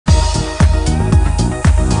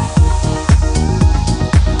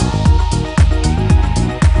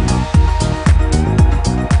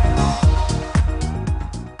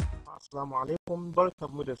Assalamu alaikum,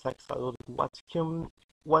 barkanmu da sake saduwa da ku a cikin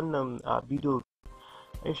wannan bidiyo.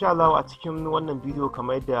 Insha Allah a cikin wannan bidiyo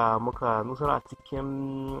kamar yadda muka nusar a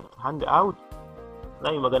cikin handout, za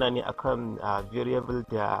mu yi magana ne akan variable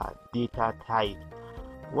da data type.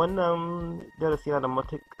 Wannan darasi yana da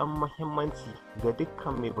matuƙar muhimmanci ga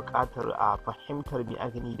dukkan mai buƙatar a fahimtar me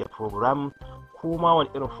ake nufi da program ko ma wani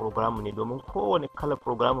irin program ne, domin kowane kalar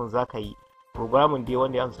programming za ka yi, programming dai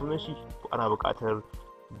wanda ya sunan shi ana buƙatar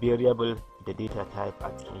variable da data type a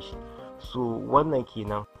cikin shi. So wannan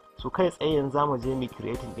kenan. So kai tsaye yanzu zamu je mu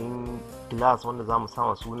creating din class wanda zamu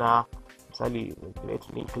sama suna, misali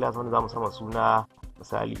creating din class wanda zamu sama suna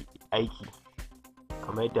misali aiki,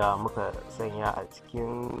 kamar yadda muka sanya a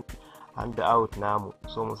cikin handout namu.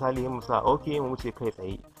 So misali mu sa okay, mu wuce kai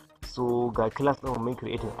tsaye. So ga class din mun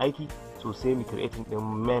creating aiki, so sai mu creating din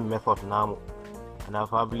main method namu ana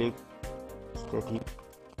public static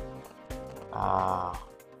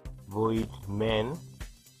void main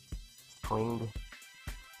string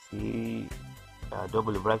sai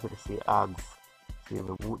double bracket sai args sai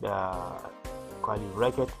mu buɗe curly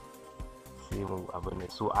bracket sai mu abin ne.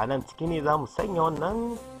 So a nan ciki ne za mu sanya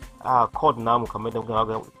wannan code namu kamar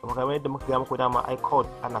yadda muka ga muku dama ai code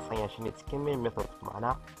ana sanya shi ne cikin main method,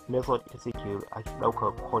 ma'ana method ita ce ke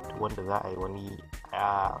ɗaukar code wanda za a yi wani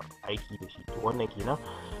aiki da shi. To wannan kenan.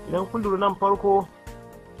 Idan kun lura nan farko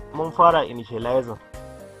mun fara initializing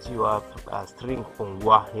cewa string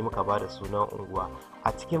unguwa ne, muka ba da sunan unguwa.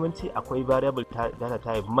 A cikin minti akwai variable data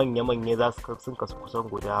type manya-manya za su sun kasu kusan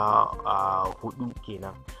guda 4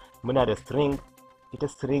 kenan. Muna da string, ita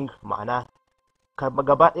string ma'ana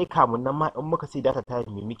gaba ɗaya kamun nan ma in muka ce data type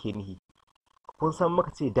me muke nihi. Kun san muka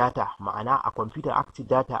ce data ma'ana a computer aka ce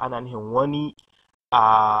data ana nufin wani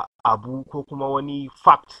abu ko kuma wani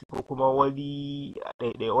fact ko kuma wani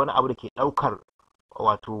abu da ke ɗaukar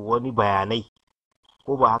wato wani bayanai,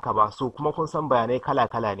 ko ba haka ba. So kuma kun san bayanai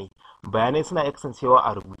kala-kala ne. Bayanai suna iya kasancewa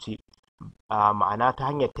a rubuce, ma'ana ta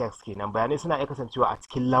hanyar text kenan. Bayanai suna iya kasancewa a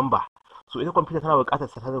cikin lamba. So ita computer tana buƙatar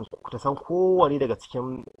ta san kowane daga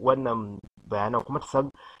cikin wannan bayanan, kuma ta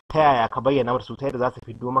san ta yaya ka bayyana mata su, ta yadda za su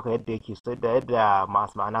fiddo maka yadda yake so, da yadda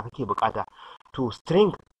ma'ana kake buƙata. To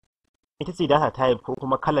string ita ce data type ko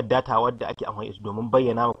kuma kalar data wadda ake amfani da ita domin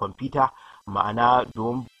bayyana wa computer, ma'ana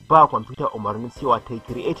domin ba computer umarnin cewa ta yi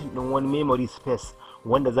creating din wani memory space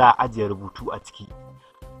wanda za a ajiye rubutu a ciki.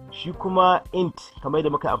 Shi kuma int kamar yadda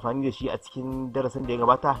muka amfani da shi a cikin darasin da ya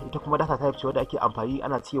gabata, ita kuma data type ce wadda ake amfani,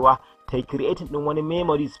 ana cewa ta yi creating din wani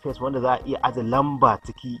memory space wanda za a iya ajiye lamba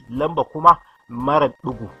ciki, lamba kuma mara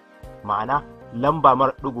ɗigo, ma'ana lamba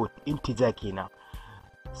mara ɗigo integer kenan.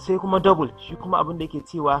 Sai kuma double, shi kuma abin da yake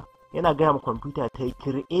cewa yana gaya ma kwamfuta ta yi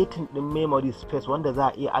creating din memory space wanda za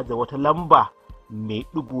a iya ajiye wata lamba mai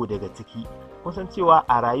ɗigo daga ciki. Kun san cewa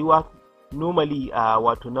a rayuwa normally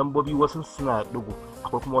wato lambobi wasu suna ɗigo,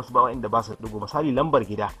 akwai kuma wasu ba inda ba su ɗigo. Misali lambar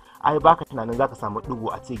gida, ai baka tunanin zaka samu ɗigo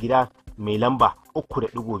a ce gida mai lamba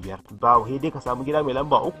 3.5 ba, sai dai ka samu gida mai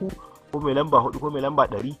lamba 3 ko mai lamba 4 ko mai lamba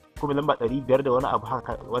 100 ko mai lamba 500 da wani abu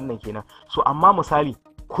haka. Wannan kenan. So amma misali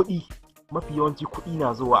kuɗi, mafi yawanci kuɗi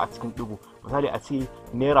na zuwa a cikin ɗigo. Misali a ce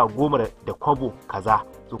naira 10 da kwabo kaza,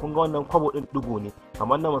 to kun ga wannan kwabo ɗin ɗigo ne.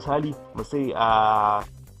 Kamar na misali mu sai da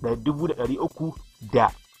 300 da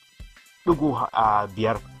ɗigo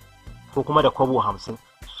 5 ko kuma da kwabo 50.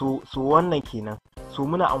 So wannan kenan. So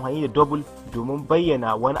muna amfani da double domin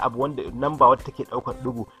bayyana wani abu wanda lamba wadda take ɗaukar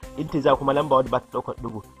ɗigo, integer kuma lamba wadda ba ta ɗaukar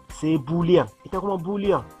ɗigo. Sai boolean, ita kuma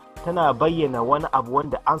boolean tana bayyana wani abu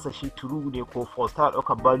wanda ansa shi true ne ko false, tana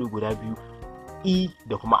ɗaukar value guda biyu,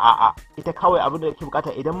 da kuma a'a. Ita kawai abin da ke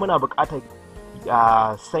bukata idan muna bukatar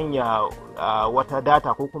sanya wata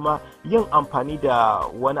data ko kuma yin amfani da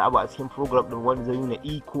wani abu a cikin program din wanda zai nuna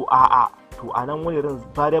ko a'a, to a nan wani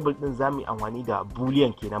variable din za mu yi amfani da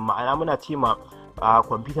boolean kenan. Ma'ana muna ce ma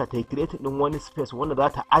computer ta yi creating din wani space wanda za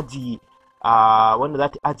ta ajiye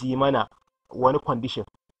mana wani condition,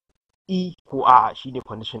 ko a'a shine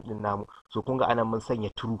condition din namu. So kun ga anan mun sanya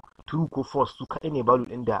true ko false, su kaɗai ne value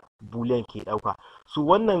din da boolean ke ɗauka. So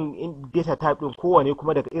wannan data type din kowane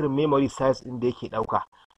kuma daga irin memory size din da yake ɗauka,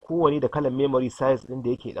 kowane da kalan memory size din da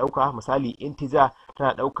yake ɗauka. Misali integer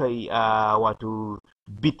tana ɗaukar wato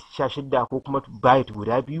bit 16 ko kuma byte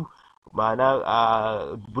guda biyu,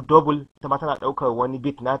 ma'ana double ta ma tana ɗaukar wani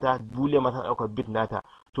bit nata, boolean ma tana ɗaukar bit nata.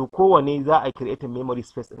 To kowane za a create memory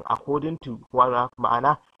space din according to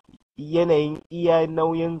ma'ana yanayin iya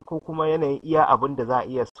nauyin ko kuma yanayin iya abin da za a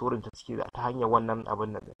iya storing ta ciki ta hanyar wannan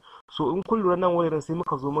abin nan. So in kun lura nan wurin sai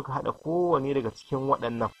muka zo muka hada kowane daga cikin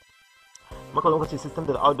waɗannan, muka zo muka ce system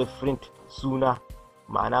da out of print suna,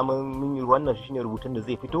 ma'ana mun yi wannan shine rubutun da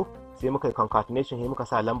zai fito. Sai muka yi concatenation, sai muka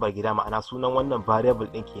sa lambar gida, ma'ana sunan wannan variable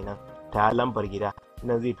din kenan ta lambar gida.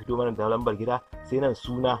 Nan zai fito mana da lambar gida. Sai nan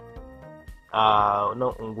suna,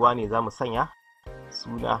 nan unguwa ne za mu sanya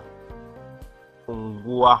suna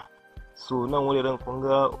unguwa. So nan wuraren kun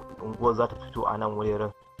ga unguwar za ta fito a nan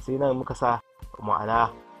wuraren. Sai nan muka sa ma'ana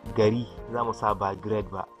gari, za mu sa ba grade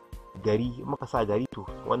ba, gari. Muka sa gari to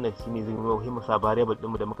wannan shine zai yi mu sa variable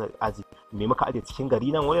ɗinmu da muka aje. Me muka aje cikin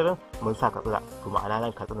gari nan wuraren mun sa Katsina, to ma'ana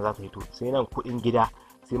nan Katsina za ta fito. Sai nan kuɗin gida,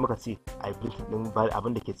 sai muka ce a printing din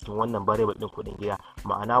abin da ke cikin wannan variable din kuɗin gida,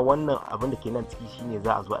 ma'ana wannan abin da ke nan ciki shine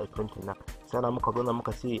za a zo a printing nan. Sannan muka zo nan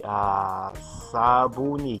muka ce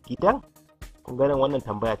sabo ne gidan. Kun ga nan wannan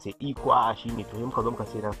tambaya ce ko a'a shine, to muka zo muka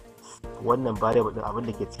ce nan wannan variable din abin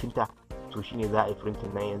da ke cikin ta to shine za a yi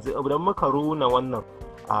printing nan. Yanzu idan muka runa wannan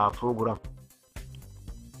program,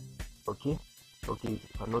 okay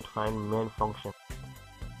cannot find main function,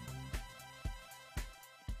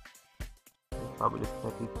 public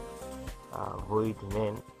static void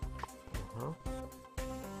main.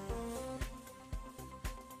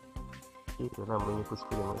 To nan mun yi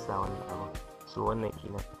kuskure mun sa wannan abin, so wannan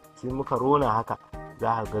kenan. Sai muka rona haka,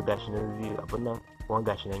 za ka ga gashi nan zai abin nan, kuma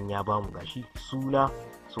gashi nan ya bamu gashi suna.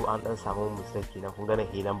 So an dan samu mistake kenan. Kun ga nan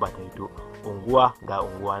helan ba ta fito, unguwa ga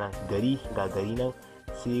unguwa nan, gari ga gari nan,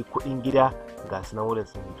 sai kuɗin gida ga su nan wurin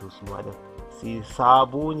sun fito su ma din. Sai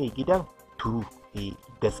sabo ne gidan true,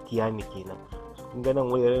 gaskiya ne kenan. Kun ga nan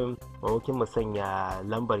wurin maimakon mu sanya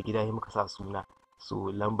lambar gida sai muka sa suna, so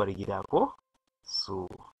lambar gida ko, so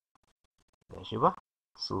gashi ba.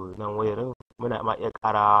 So nan wurin muna ma iya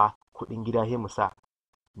ƙara kuɗin gida sai mu sa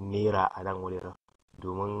naira a nan wurin,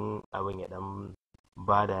 domin abin ya dan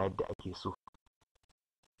bada yadda ake so.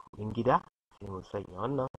 Kuɗin gida sai mu sanya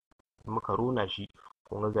wannan, muka rona shi.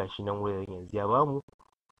 Kun ga gashi nan wurin yanzu ya bamu.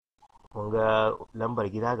 Kun ga lambar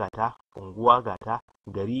gida gata, unguwa gata,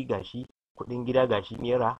 gari gashi, kuɗin gida gashi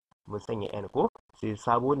naira, mun sanya n ko. Sai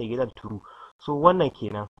sabo ne gidan true. So wannan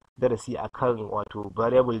kenan darasi akan wato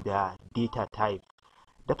variable da data type.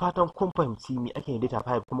 Da fatan kun fahimci me ake data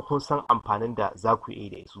type kuma kun san amfanin da za ku yi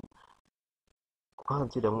da su. Ku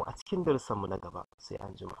kasance da mu a cikin darasinmu na gaba. Sai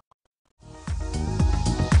anjima.